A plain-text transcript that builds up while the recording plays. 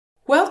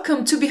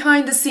Welcome to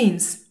Behind the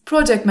Scenes,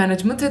 Project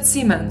Management at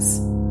Siemens.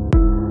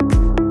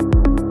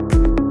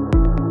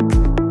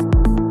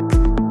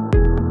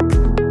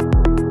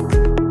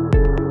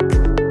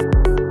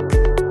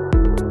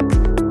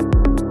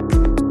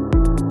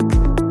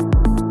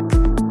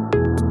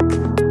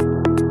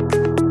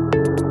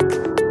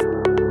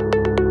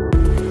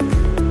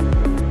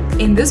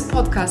 In this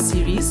podcast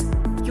series,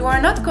 you are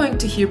not going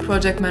to hear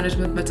project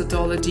management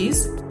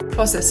methodologies,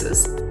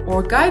 processes,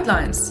 or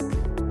guidelines,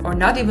 or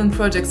not even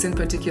projects in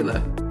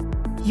particular.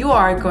 You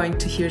are going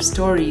to hear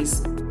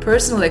stories,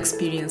 personal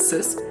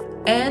experiences,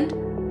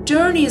 and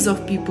journeys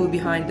of people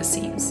behind the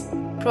scenes,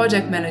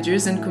 project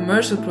managers and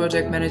commercial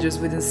project managers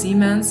within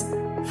Siemens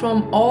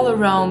from all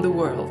around the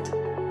world.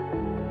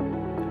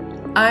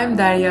 I'm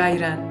Derya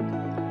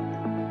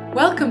Iren.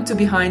 Welcome to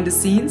Behind the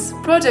Scenes,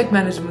 Project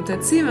Management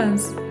at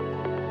Siemens.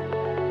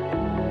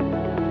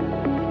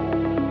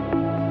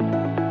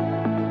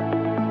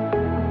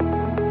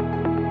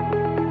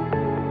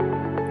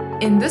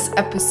 In this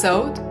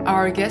episode,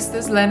 our guest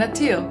is Lena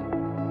Thiel.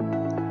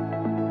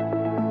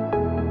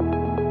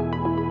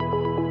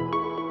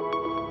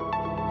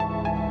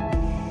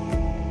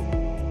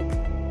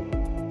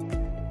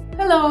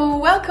 Hello,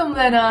 welcome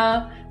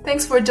Lena.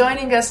 Thanks for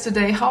joining us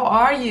today. How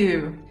are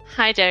you?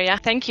 Hi, Derya.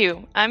 Thank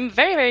you. I'm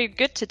very, very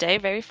good today.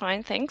 Very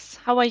fine, thanks.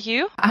 How are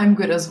you? I'm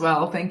good as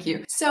well, thank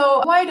you.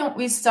 So why don't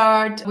we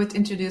start with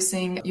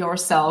introducing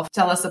yourself?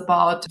 Tell us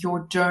about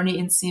your journey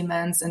in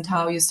Siemens and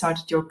how you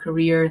started your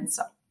career and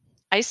so.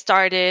 I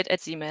started at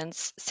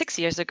Siemens 6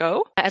 years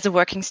ago as a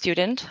working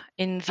student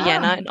in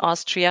Vienna in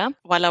Austria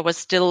while I was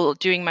still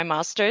doing my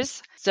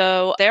master's.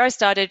 So there I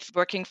started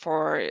working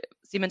for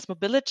Siemens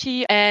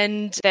Mobility.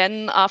 And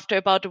then after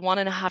about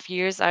 1.5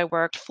 years, I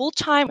worked full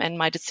time and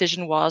my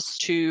decision was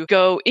to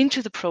go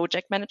into the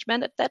project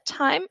management at that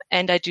time.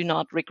 And I do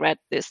not regret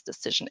this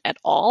decision at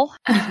all,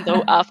 even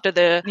though after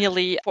the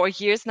nearly 4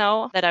 years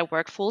now that I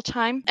work full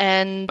time.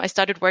 And I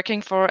started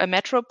working for a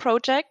metro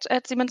project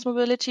at Siemens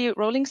Mobility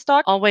rolling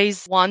stock.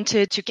 Always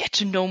wanted to get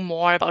to know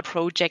more about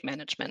project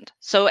management.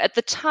 So at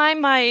the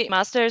time my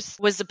master's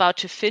was about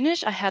to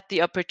finish, I had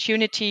the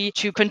opportunity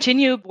to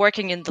continue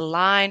working in the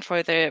line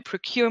for the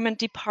procurement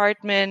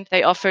department.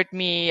 They offered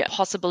me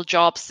possible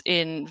jobs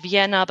in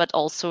Vienna, but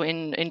also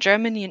in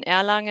Germany, in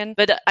Erlangen.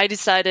 But I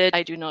decided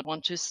I do not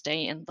want to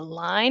stay in the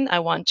line. I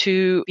want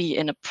to be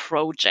in a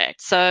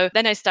project. So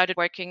then I started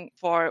working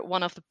for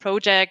one of the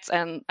projects,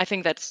 and I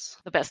think that's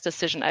the best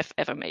decision I've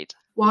ever made.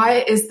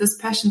 Why is this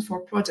passion for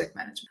project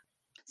management?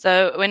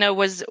 So when I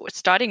was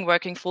starting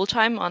working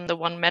full-time on the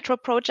one metro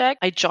project,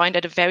 I joined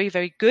at a very,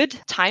 very good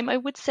time, I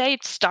would say,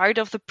 start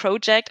of the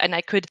project, and I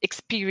could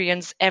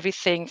experience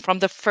everything from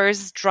the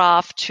first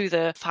draft to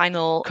the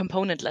final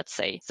component, let's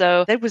say.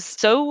 So that was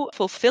so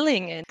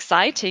fulfilling and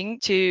exciting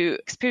to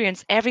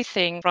experience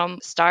everything from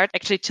start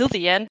actually till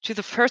the end, to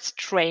the first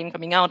train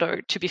coming out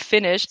or to be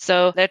finished.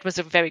 So that was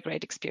a very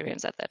great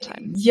experience at that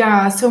time.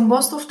 Yeah, so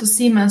most of the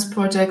Siemens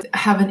projects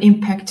have an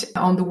impact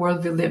on the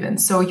world we live in.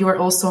 So you are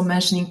also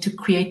mentioning to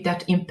create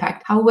that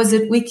impact. How was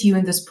it with you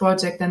in this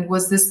project, and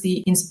was this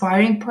the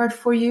inspiring part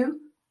for you?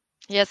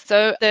 Yes,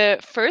 so the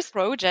first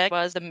project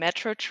was the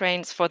metro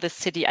trains for the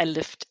city I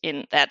lived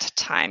in that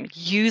time.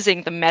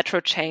 Using the metro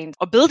trains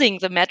or building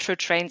the metro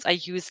trains I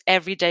use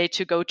every day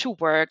to go to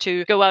work,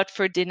 to go out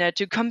for dinner,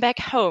 to come back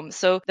home.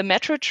 So the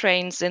metro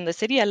trains in the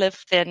city I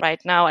live in right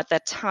now at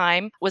that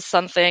time was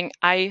something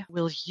I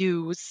will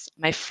use,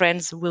 my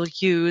friends will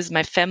use,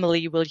 my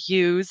family will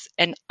use,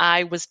 and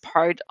I was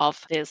part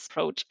of this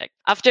project.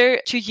 After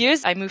 2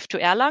 years, I moved to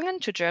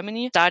Erlangen, to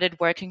Germany, started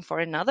working for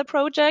another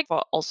project,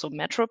 for also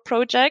metro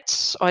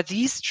projects. Or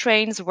these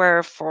trains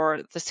were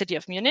for the city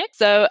of Munich.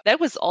 So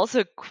that was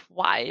also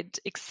quite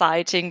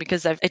exciting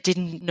because I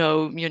didn't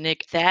know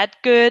Munich that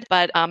good,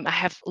 but I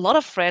have a lot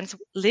of friends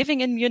living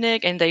in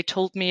Munich and they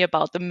told me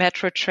about the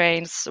metro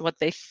trains, what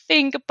they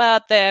think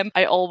about them.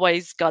 I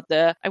always got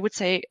the, I would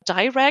say,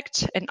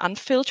 direct and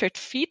unfiltered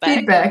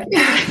feedback.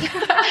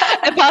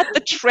 About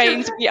the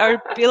trains we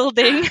are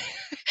building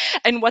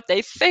and what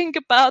they think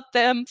about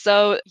them.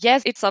 So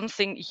yes, it's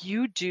something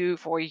you do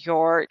for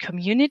your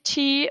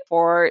community,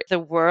 for the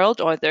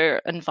world or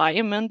the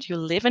environment you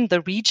live in,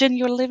 the region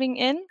you're living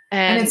in.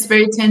 And it's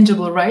very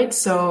tangible, right?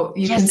 So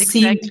you can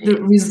see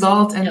the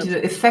result and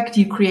the effect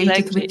you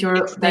created with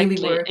your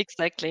daily work.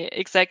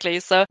 Exactly.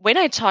 So when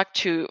I talk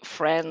to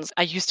friends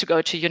I used to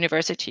go to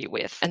university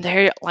with, and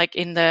they're like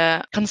in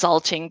the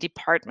consulting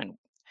department,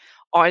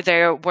 or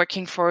they're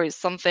working for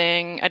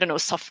something, I don't know,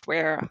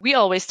 software. We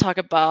always talk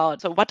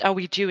about, so what are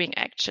we doing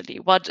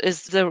actually? What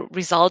is the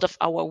result of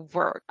our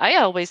work? I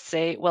always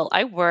say, well,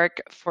 I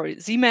work for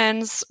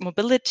Siemens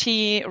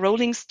Mobility,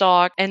 rolling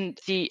stock, and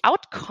the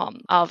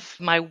outcome of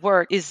my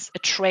work is a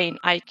train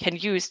I can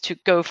use to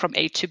go from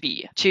A to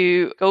B,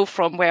 to go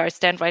from where I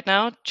stand right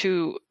now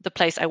to the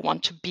place I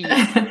want to be.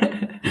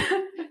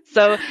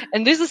 So,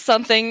 and this is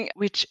something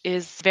which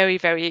is very,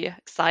 very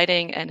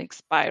exciting and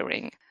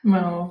inspiring.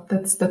 Wow,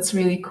 that's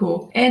really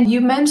cool. And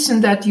you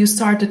mentioned that you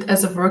started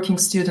as a working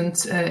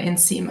student in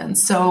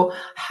Siemens. So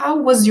how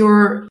was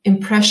your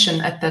impression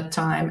at that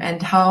time,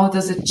 and how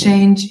does it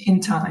change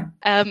in time?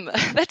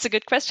 That's a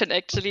good question,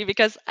 actually,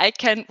 because I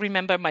can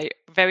remember my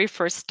very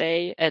first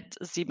day at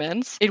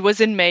Siemens. It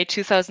was in May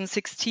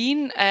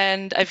 2016,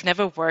 and I've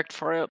never worked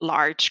for a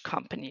large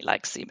company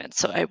like Siemens.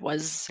 So I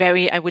was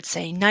very, I would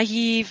say,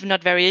 naive,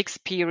 not very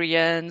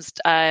experienced,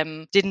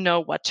 didn't know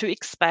what to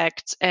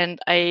expect. And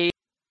I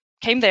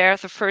came there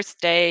the first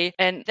day,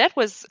 and that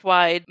was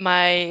why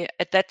my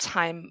at that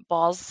time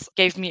boss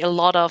gave me a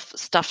lot of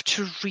stuff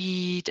to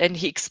read, and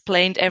he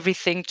explained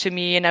everything to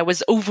me, and I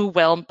was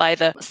overwhelmed by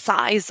the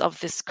size of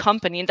this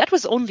company, and that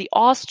was only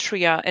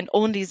Austria and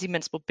only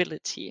Siemens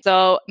Mobility.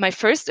 So my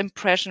first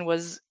impression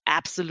was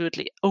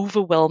absolutely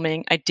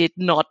overwhelming. I did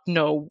not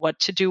know what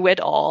to do at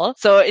all.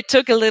 So it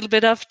took a little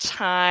bit of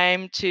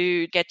time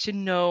to get to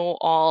know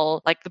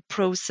all like the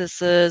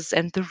processes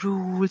and the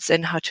rules,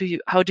 and how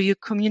do you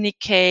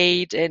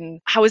communicate,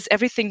 and how is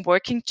everything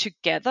working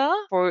together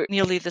for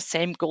nearly the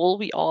same goal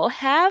we all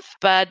have.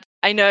 But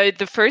I know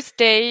the first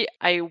day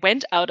I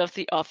went out of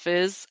the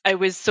office, I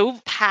was so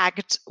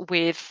packed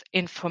with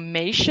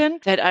information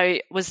that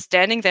I was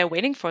standing there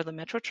waiting for the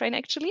metro train,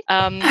 actually.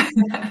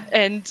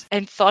 And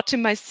thought to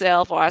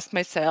myself, or asked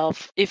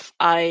myself, if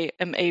I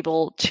am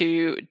able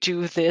to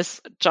do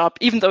this job,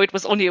 even though it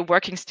was only a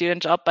working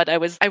student job. But I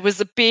was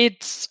a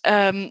bit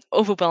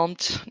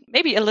overwhelmed,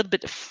 maybe a little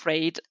bit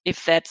afraid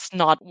if that's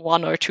not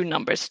one or two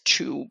numbers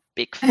too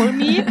big for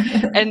me.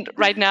 And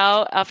right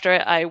now, after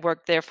I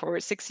worked there for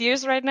 6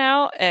 years right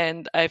now,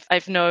 and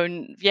I've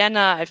known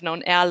Vienna, I've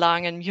known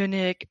Erlangen,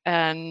 Munich,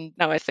 and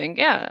now I think,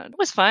 yeah, it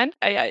was fine.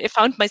 I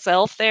found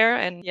myself there,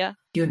 and yeah.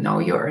 You know,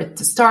 you're at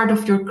the start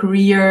of your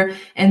career,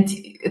 and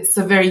it's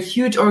a very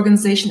huge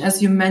organization,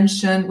 as you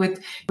mentioned, with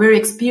very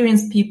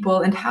experienced people.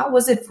 And how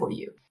was it for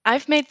you?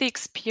 I've made the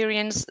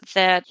experience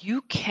that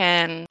you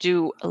can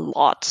do a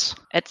lot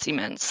at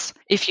Siemens.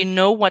 If you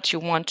know what you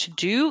want to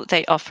do,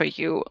 they offer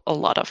you a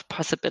lot of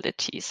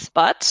possibilities.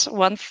 But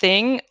one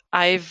thing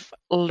I've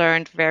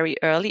learned very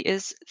early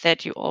is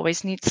that you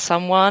always need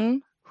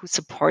someone who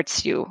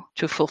supports you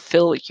to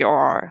fulfill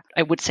your,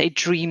 I would say,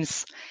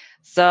 dreams.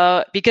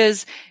 So,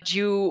 because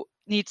you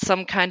need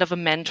some kind of a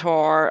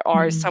mentor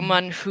or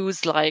someone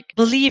who's like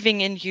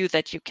believing in you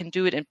that you can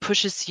do it and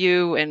pushes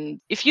you. And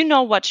if you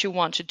know what you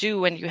want to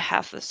do and you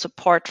have the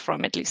support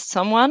from at least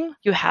someone,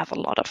 you have a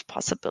lot of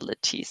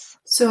possibilities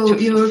So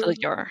to you're fulfill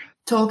your...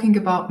 talking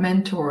about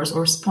mentors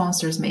or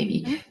sponsors,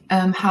 maybe.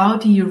 How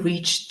do you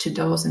reach to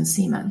those in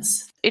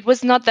Siemens? It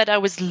was not that I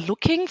was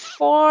looking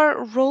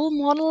for role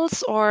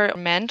models or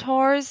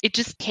mentors. It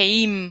just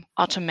came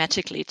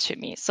automatically to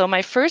me. So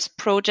my first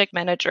project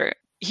manager,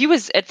 he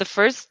was at the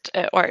first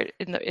or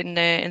in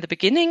the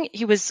beginning,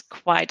 he was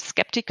quite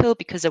skeptical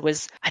because I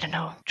was, I don't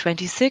know,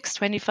 26,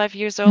 25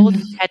 years old,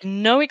 had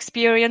no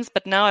experience,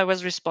 but now I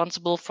was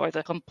responsible for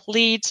the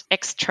complete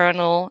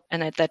external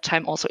and at that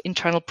time also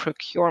internal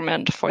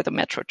procurement for the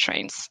metro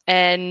trains.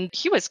 And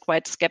he was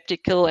quite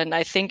skeptical, and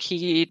I think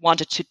he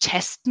wanted to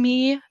test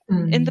me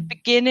in the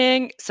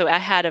beginning. So I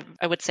had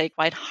I would say,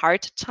 quite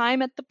hard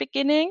time at the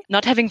beginning,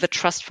 not having the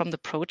trust from the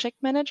project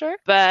manager.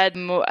 But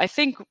I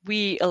think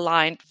we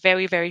aligned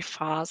very, very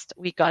fast.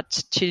 We got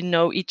to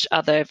know each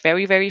other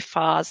very, very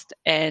fast.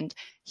 And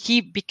he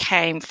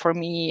became, for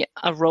me,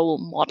 a role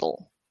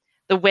model.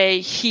 The way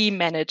he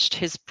managed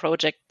his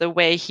project, the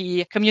way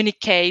he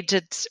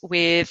communicated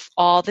with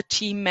all the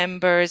team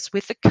members,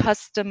 with the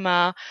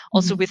customer,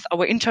 also with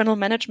our internal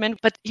management.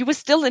 But he was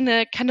still in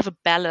a kind of a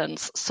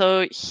balance.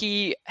 So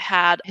he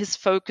had his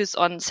focus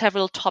on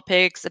several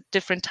topics at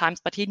different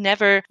times, but he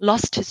never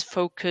lost his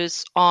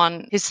focus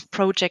on his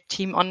project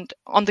team,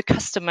 on the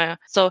customer.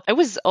 So I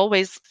was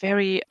always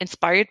very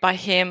inspired by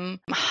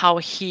him, how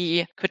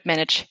he could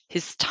manage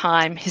his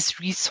time, his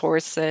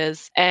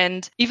resources.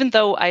 And even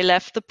though I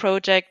left the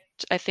project,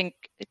 I think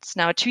it's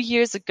now 2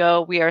 years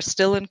ago, we are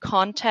still in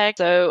contact.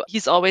 So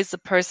he's always the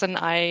person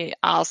I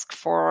ask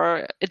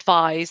for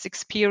advice,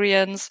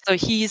 experience. So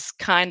he's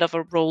kind of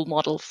a role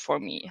model for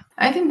me.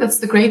 I think that's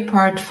the great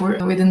part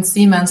within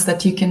Siemens,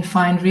 that you can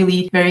find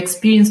really very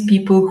experienced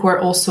people who are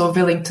also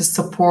willing to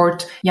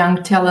support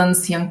young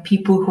talents, young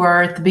people who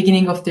are at the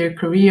beginning of their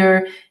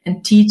career,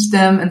 and teach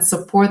them and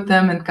support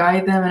them and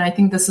guide them. And I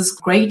think this is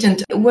great.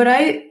 And what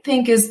I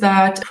think is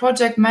that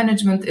project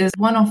management is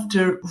one of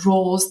the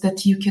roles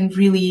that you can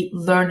really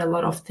learn a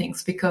lot of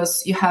things,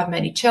 because you have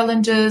many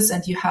challenges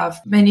and you have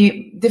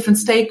many different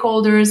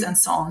stakeholders and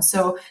so on.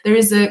 So there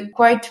is a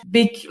quite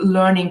big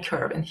learning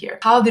curve in here.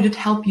 How did it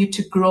help you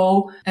to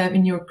grow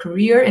in your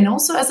career and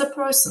also as a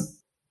person?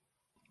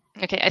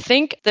 Okay, I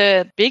think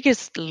the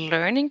biggest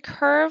learning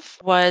curve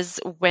was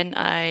when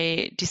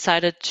I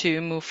decided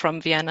to move from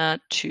Vienna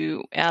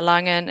to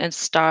Erlangen and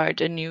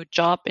start a new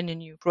job in a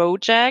new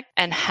project,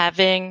 and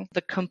having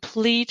the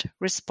complete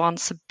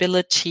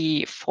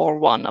responsibility for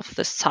one of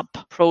the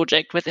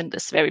sub-project within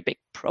this very big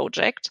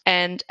project,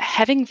 and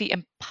having the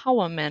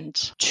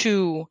empowerment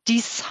to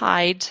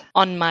decide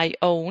on my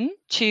own,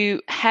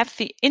 to have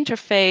the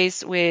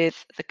interface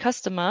with the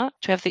customer,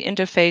 to have the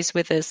interface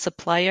with the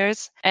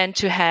suppliers, and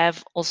to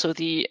have also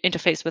the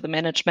interface with the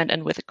management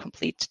and with a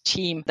complete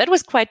team. That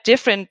was quite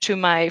different to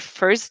my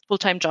first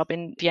full-time job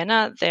in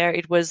Vienna. There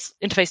it was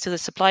interface to the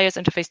suppliers,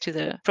 interface to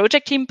the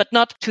project team, but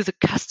not to the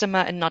customer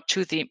and not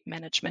to the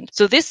management.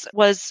 So this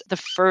was the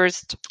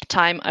first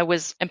time I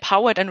was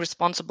empowered and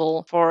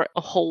responsible for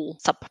a whole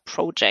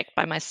sub-project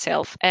by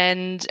myself.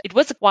 And it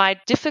was a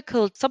quite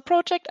difficult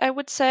sub-project, I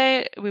would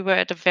say. We were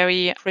at a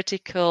very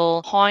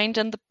critical point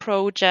in the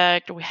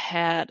project. We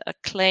had a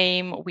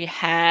claim. We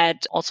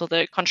had also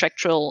the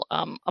contractual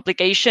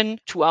obligation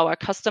to our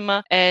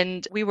customer.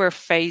 And we were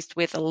faced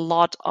with a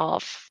lot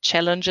of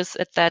challenges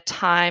at that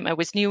time. I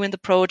was new in the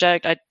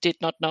project. I did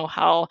not know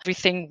how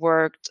everything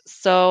worked.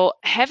 So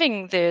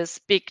having this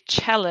big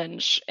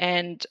challenge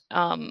and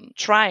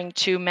trying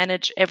to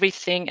manage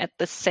everything at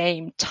the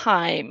same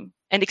time,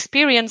 and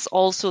experience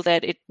also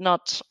that it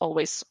not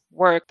always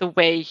worked the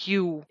way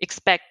you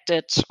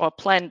expected or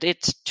planned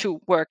it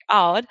to work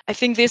out. I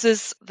think this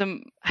is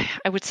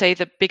I would say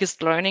the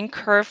biggest learning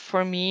curve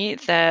for me,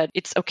 that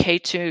it's okay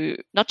to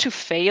not to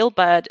fail,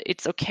 but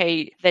it's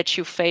okay that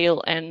you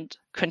fail and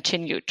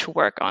continue to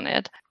work on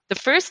it. The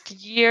first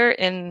year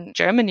in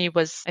Germany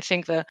was, I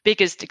think, the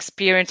biggest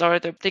experience, or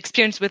the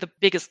experience with the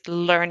biggest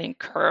learning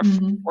curve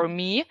for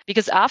me,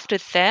 because after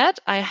that,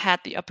 I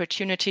had the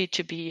opportunity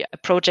to be a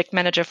project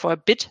manager for a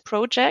bid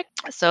project.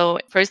 So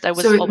first I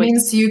was So it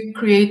means you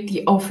create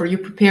the offer, you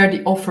prepare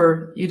the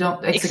offer, you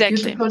don't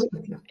execute the project?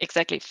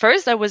 Exactly.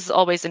 First, I was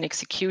always in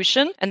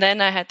execution, and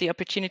then I had the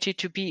opportunity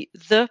to be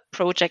the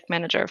project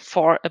manager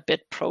for a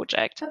bid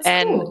project.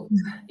 That's cool.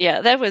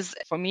 Yeah, that was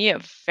for me a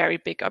very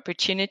big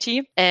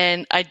opportunity,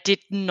 and I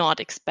did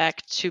not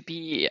expect to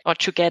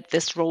get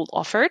this role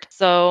offered.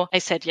 So I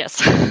said yes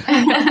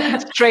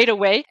straight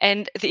away.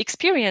 And the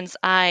experience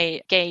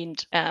I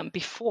gained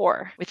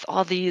before with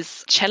all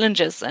these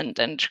challenges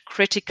and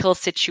critical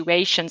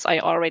situations I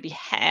already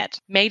had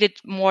made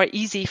it more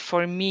easy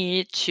for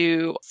me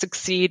to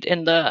succeed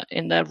in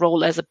the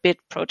role as a bid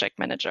project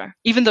manager.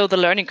 Even though the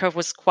learning curve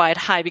was quite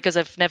high because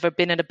I've never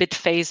been in a bid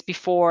phase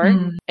before,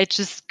 I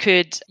just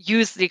could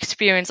use the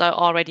experience I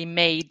already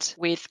made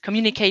with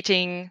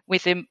communicating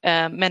with the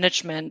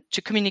management,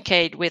 to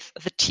communicate with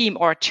the team,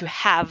 or to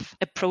have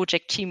a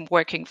project team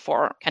working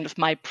for kind of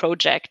my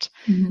project.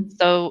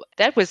 So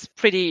that was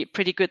pretty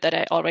good that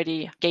I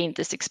already gained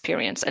this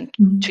experience and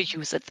to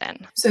use it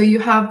then. So you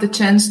have the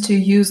chance to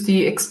use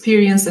the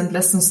experience and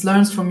lessons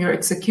learned from your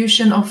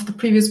execution of the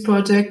previous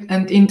project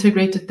and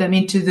integrated them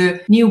into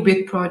the new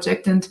bid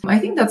project. And I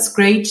think that's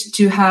great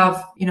to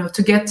have,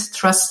 to get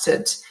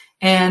trusted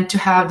and to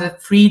have the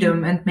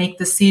freedom and make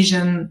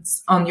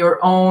decisions on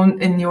your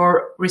own in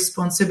your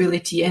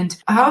responsibility. And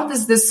how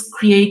does this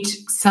create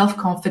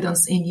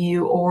self-confidence in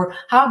you, or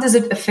how does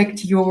it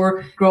affect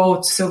your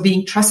growth? So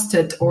being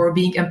trusted or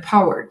being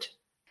empowered?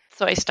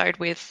 So I start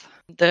with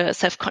the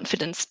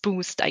self-confidence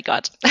boost I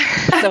got.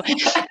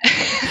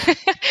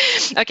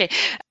 Okay.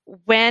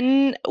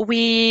 When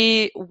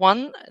we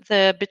won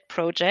the bid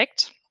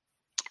project,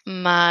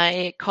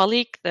 my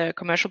colleague, the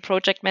commercial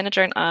project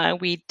manager, and I,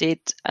 we did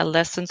a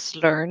lessons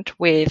learned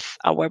with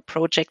our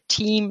project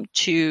team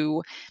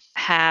to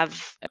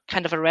have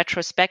kind of a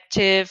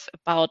retrospective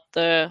about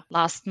the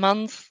last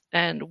month.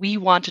 And we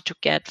wanted to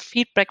get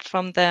feedback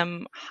from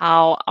them,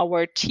 how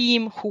our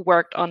team who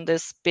worked on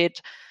this bid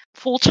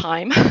full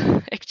time,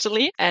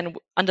 actually, and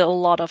under a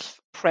lot of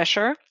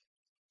pressure,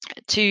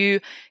 to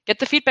get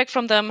the feedback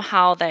from them,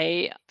 how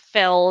they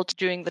felt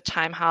during the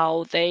time,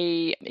 how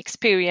they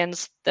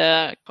experienced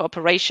the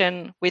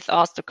cooperation with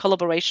us, the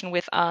collaboration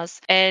with us.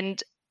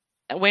 And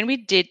when we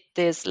did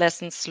this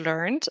lessons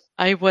learned,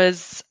 I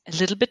was a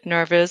little bit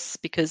nervous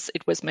because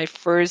it was my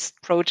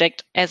first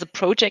project as a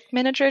project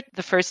manager.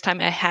 The first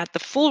time I had the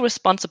full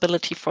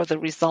responsibility for the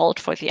result,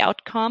 for the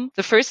outcome.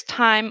 The first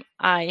time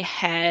I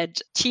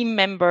had team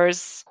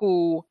members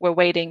who were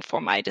waiting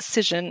for my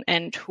decision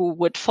and who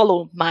would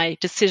follow my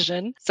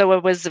decision. So I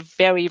was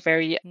very,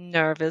 very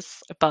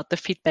nervous about the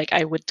feedback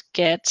I would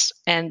get.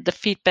 And the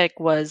feedback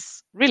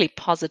was really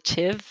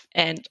positive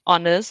and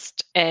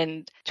honest.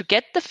 And to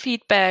get the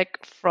feedback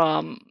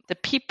from the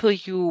people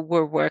you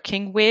were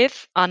working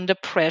with under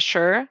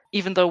pressure,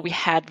 even though we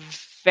had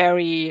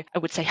very, I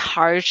would say,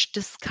 harsh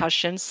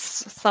discussions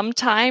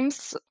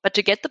sometimes, but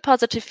to get the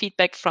positive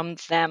feedback from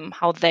them,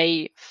 how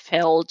they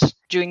felt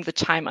during the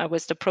time I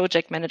was the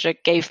project manager,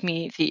 gave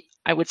me the,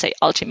 I would say,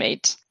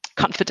 ultimate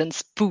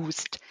confidence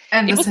boost.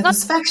 And the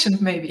satisfaction,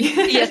 maybe.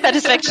 Yes,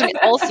 satisfaction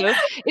also.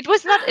 It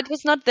was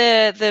not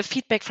the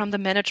feedback from the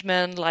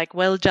management like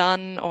well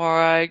done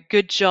or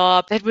good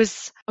job. That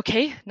was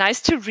okay,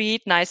 nice to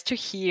read, nice to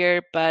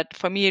hear, but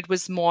for me it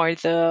was more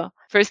the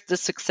first the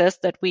success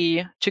that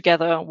we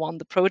together won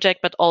the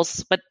project, but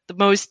the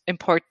most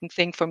important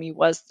thing for me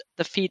was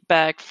the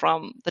feedback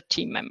from the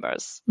team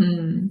members.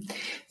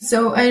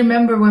 So I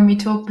remember when we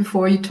talked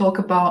before, you talk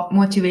about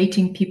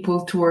motivating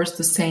people towards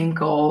the same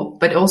goal,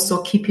 but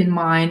also keep in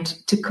mind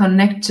to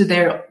connect to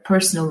their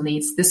personal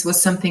needs. This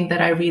was something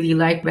that I really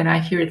like when I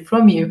hear it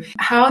from you.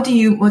 How do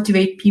you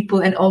motivate people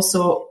and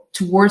also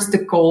towards the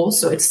goal?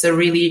 So it's a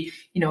really,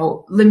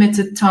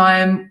 limited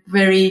time,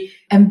 very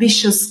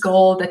ambitious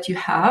goal that you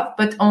have,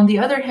 but on the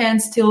other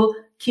hand, still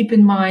keep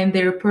in mind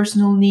their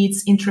personal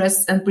needs,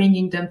 interests, and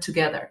bringing them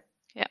together.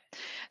 Yeah.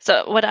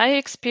 So what I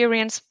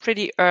experienced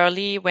pretty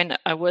early when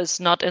I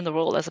was not in the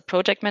role as a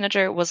project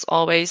manager was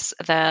always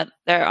that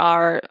there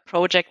are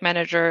project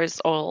managers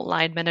or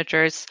line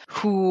managers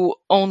who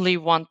only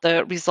want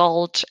the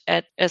result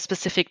at a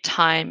specific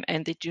time,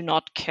 and they do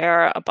not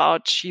care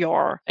about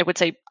your, I would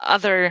say,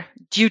 other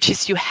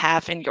duties you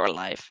have in your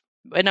life.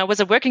 When I was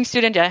a working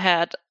student, I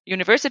had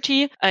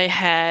university, I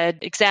had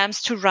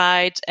exams to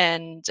write,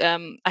 and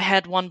I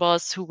had one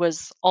boss who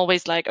was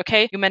always like,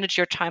 okay, you manage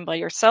your time by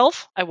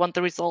yourself. I want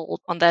the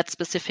result on that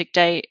specific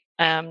day.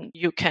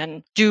 You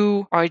can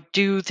do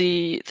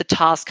the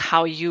task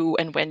how you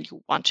and when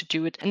you want to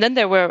do it. And then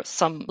there were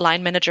some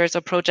line managers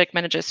or project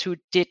managers who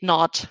did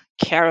not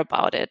care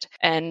about it.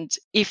 And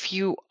if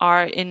you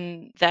are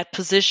in that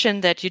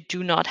position that you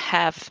do not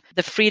have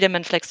the freedom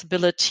and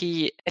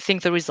flexibility, I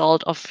think the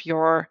result of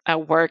your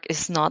work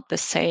is not the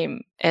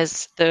same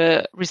as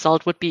the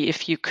result would be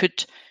if you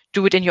could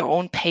do it in your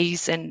own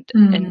pace and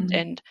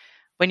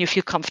when you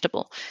feel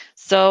comfortable.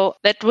 So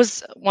that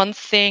was one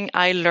thing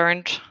I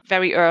learned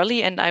very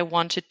early, and I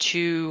wanted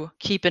to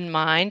keep in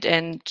mind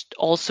and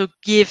also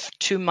give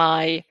to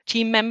my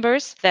team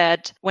members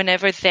that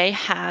whenever they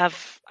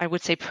have, I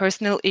would say,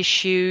 personal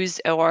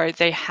issues, or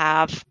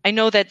I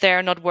know that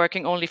they're not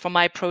working only for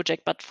my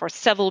project, but for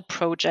several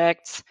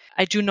projects.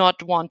 I do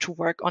not want to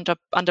work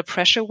under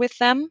pressure with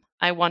them.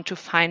 I want to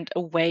find a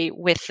way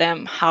with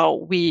them how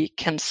we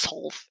can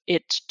solve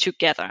it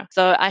together.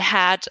 So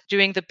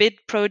during the bid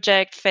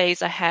project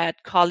phase, I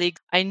had colleagues.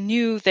 I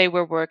knew they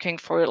were working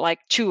for like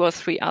 2 or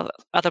 3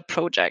 other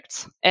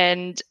projects.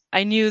 And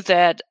I knew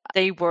that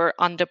they were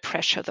under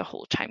pressure the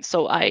whole time.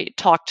 So I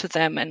talked to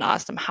them and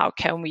asked them, how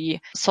can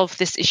we solve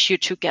this issue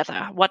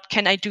together? What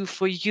can I do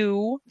for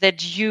you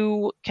that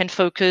you can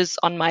focus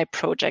on my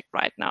project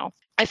right now?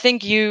 I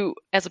think you,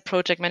 as a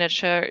project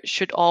manager,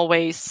 should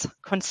always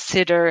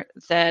consider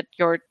that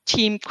your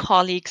team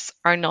colleagues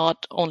are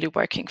not only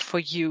working for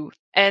you,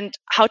 and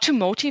how to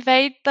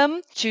motivate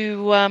them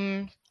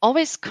to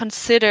always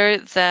consider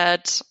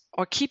that,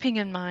 or keeping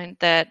in mind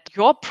that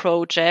your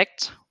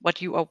project,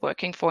 what you are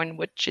working for and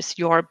which is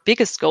your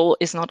biggest goal,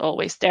 is not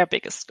always their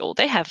biggest goal.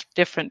 They have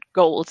different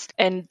goals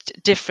and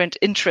different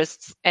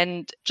interests.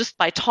 And just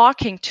by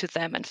talking to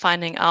them and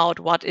finding out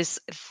what is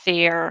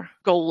their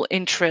goal,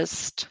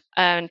 interest,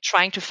 and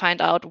trying to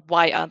find out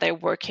why are they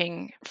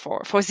working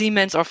for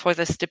Siemens or for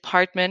this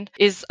department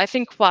is, I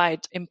think,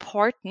 quite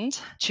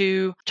important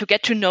to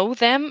get to know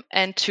them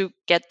and to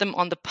get them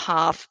on the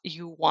path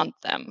you want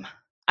them.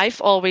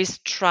 I've always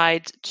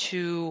tried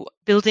to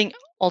building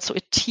also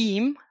a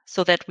team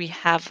so that we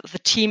have the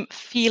team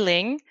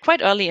feeling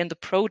quite early in the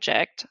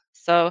project.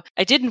 So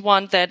I didn't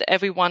want that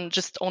everyone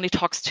just only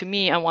talks to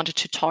me. I wanted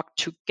to talk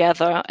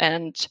together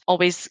and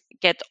always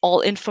get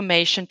all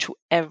information to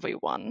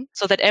everyone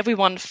so that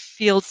everyone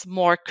feels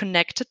more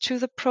connected to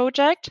the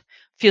project,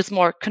 feels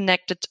more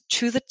connected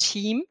to the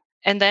team.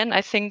 And then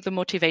I think the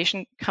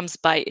motivation comes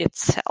by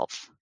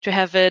itself. To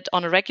have it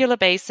on a regular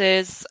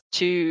basis,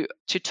 to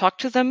talk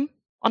to them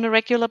on a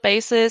regular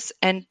basis,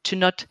 and to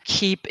not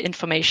keep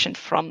information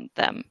from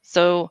them,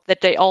 so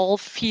that they all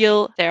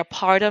feel they're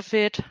part of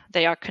it,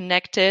 they are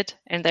connected,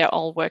 and they're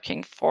all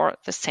working for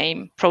the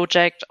same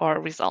project or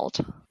result.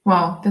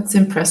 Wow, that's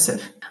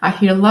impressive. I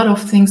hear a lot of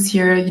things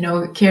here,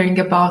 caring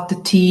about the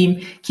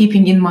team,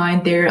 keeping in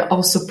mind their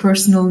also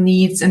personal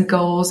needs and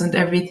goals and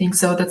everything.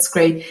 So that's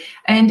great.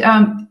 And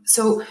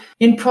so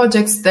in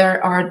projects,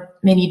 there are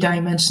many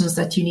dimensions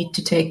that you need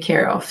to take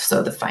care of.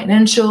 So the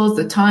financials,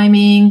 the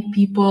timing,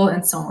 people,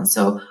 and so on.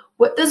 So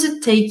what does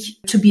it take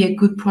to be a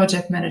good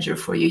project manager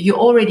for you? You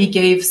already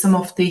gave some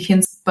of the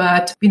hints,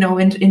 but,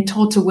 in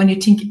total, when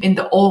you think in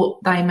the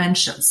all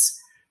dimensions.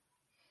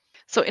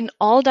 So in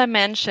all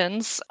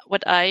dimensions,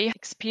 what I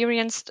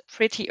experienced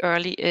pretty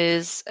early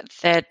is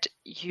that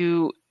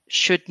you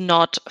should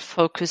not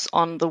focus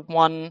on the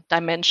one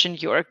dimension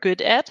you are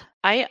good at.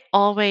 I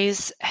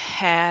always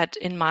had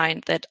in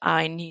mind that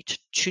I need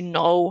to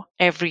know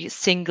every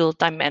single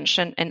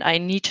dimension, and I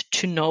need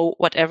to know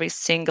what every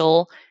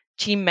single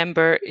team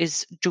member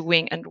is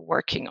doing and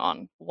working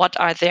on. What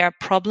are their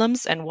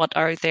problems and what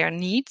are their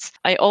needs?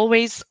 I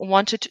always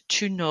wanted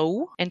to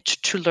know and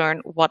to learn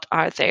what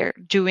are they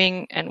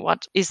doing and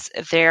what is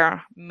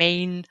their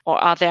main or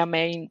are their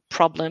main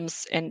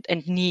problems and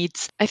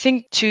needs. I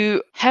think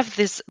to have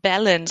this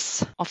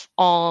balance of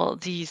all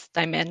these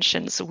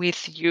dimensions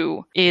with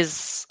you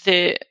is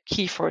the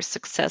key for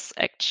success,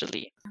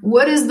 actually.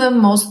 What is the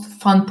most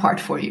fun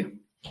part for you?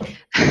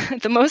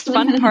 The most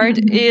fun part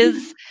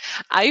is,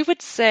 I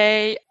would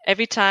say,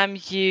 every time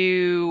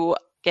you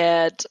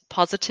get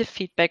positive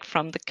feedback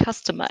from the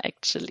customer,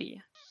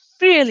 actually.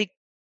 Really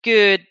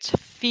good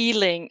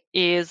feeling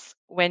is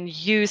when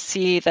you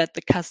see that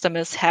the customer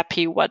is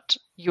happy what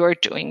you're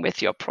doing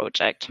with your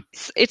project.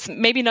 It's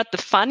maybe not the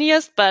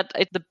funniest, but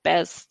it's the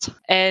best.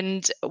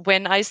 And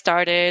when I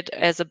started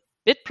as a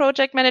bid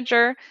project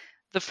manager,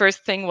 the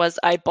first thing was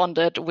I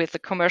bonded with the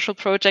commercial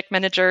project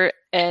manager,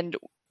 and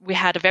we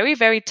had a very,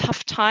 very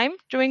tough time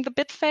during the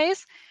bid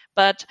phase,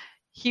 but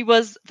he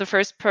was the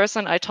first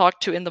person I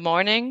talked to in the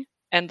morning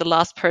and the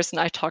last person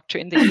I talked to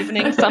in the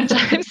evening.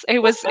 Sometimes it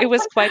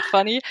was quite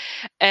funny.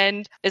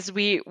 And as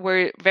we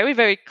were very,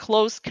 very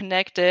close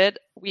connected,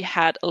 we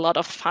had a lot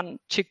of fun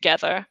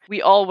together.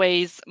 We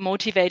always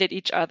motivated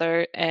each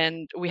other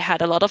and we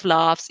had a lot of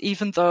laughs,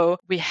 even though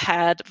we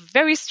had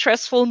very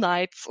stressful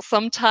nights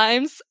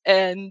sometimes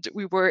and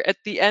we were at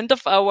the end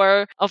of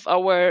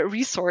our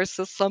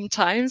resources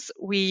sometimes.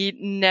 We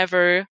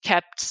never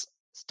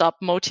stop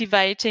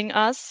motivating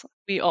us.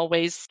 We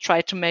always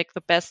try to make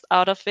the best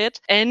out of it.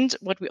 And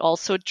what we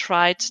also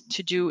tried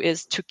to do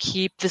is to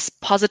keep this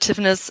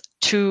positiveness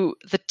to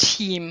the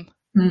team.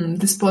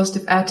 This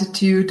positive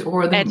attitude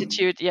or the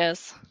attitude,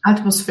 yes.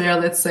 Atmosphere,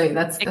 let's say.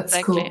 That's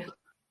exactly. Cool.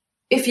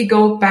 If you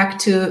go back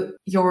to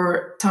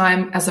your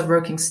time as a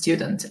working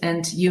student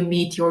and you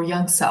meet your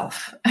young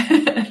self,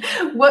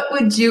 what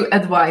would you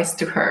advise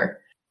to her?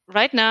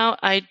 Right now,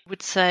 I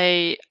would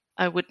say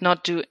I would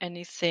not do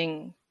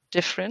anything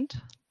different.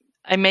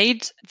 I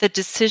made the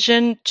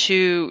decision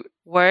to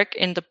work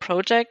in the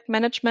project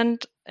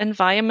management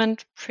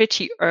environment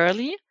pretty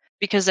early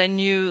because I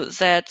knew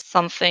that's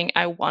something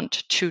I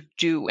want to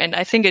do. And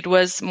I think it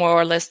was more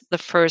or less the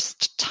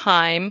first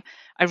time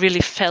I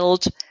really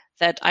felt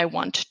that I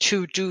want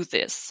to do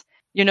this.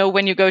 You know,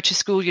 when you go to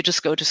school, you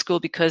just go to school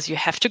because you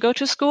have to go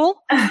to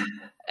school.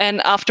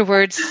 And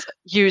afterwards,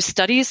 you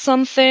study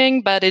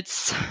something, but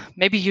it's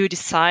maybe you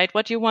decide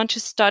what you want to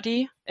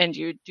study and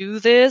you do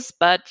this.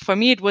 But for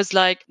me, it was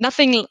like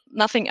nothing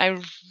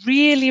I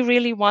really,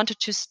 really wanted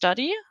to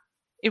study.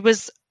 It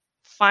was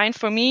fine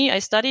for me. I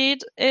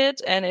studied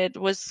it and it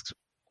was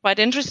quite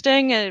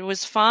interesting and it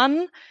was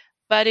fun,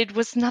 but it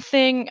was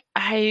nothing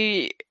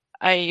I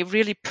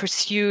really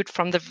pursued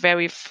from the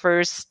very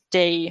first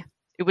day.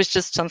 It was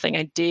just something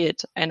I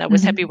did and I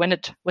was happy when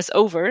it was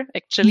over,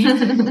 actually.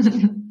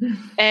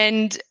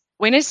 And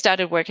when I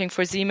started working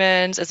for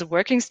Siemens as a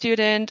working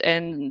student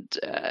and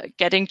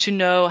getting to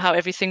know how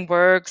everything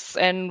works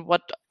and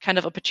what kind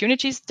of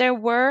opportunities there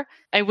were,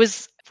 I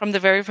was, from the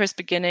very first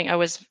beginning, I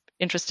was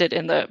interested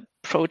in the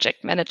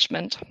project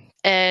management.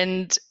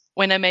 And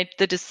when I made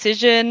the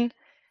decision,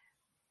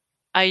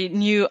 I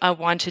knew I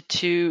wanted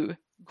to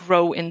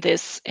grow in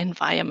this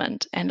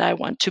environment and I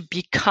want to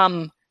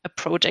become a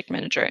project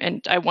manager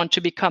and I want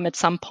to become at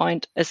some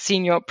point a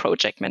senior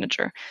project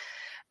manager.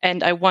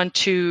 And I want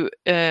to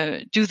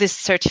do this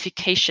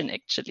certification,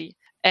 actually.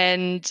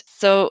 And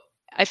so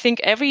I think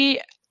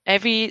every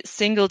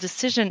single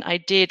decision I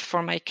did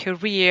for my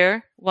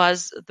career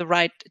was the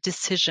right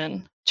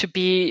decision to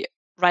be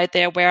right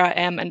there where I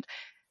am. And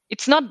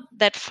it's not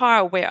that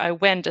far where I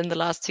went in the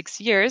last 6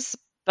 years,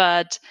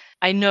 but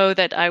I know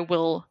that I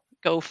will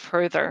go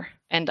further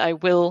and I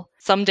will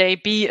someday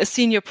be a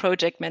senior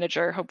project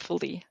manager,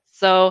 hopefully.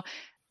 So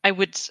I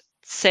would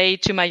say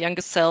to my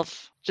younger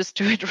self, just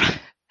do it right.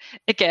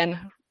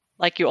 Again,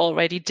 like you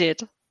already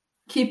did.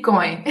 Keep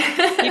going.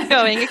 Keep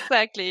going,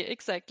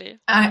 exactly.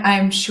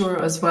 I'm sure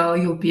as well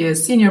you'll be a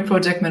senior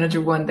project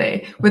manager one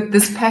day with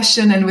this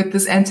passion and with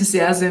this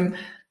enthusiasm.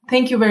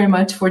 Thank you very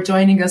much for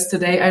joining us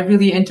today. I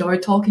really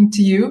enjoyed talking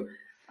to you.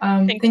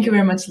 Thank you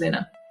very much,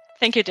 Lena.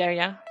 Thank you,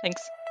 Daria.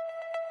 Thanks.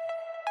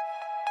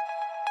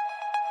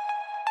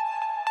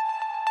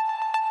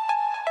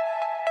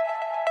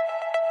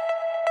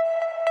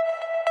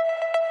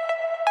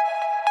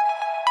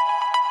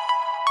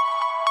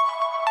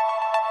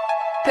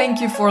 Thank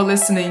you for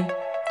listening.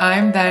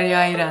 I'm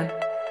Daria Iran.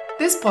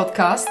 This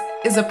podcast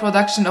is a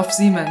production of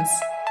Siemens.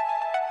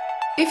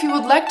 If you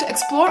would like to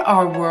explore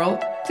our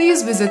world,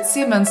 please visit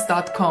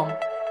siemens.com.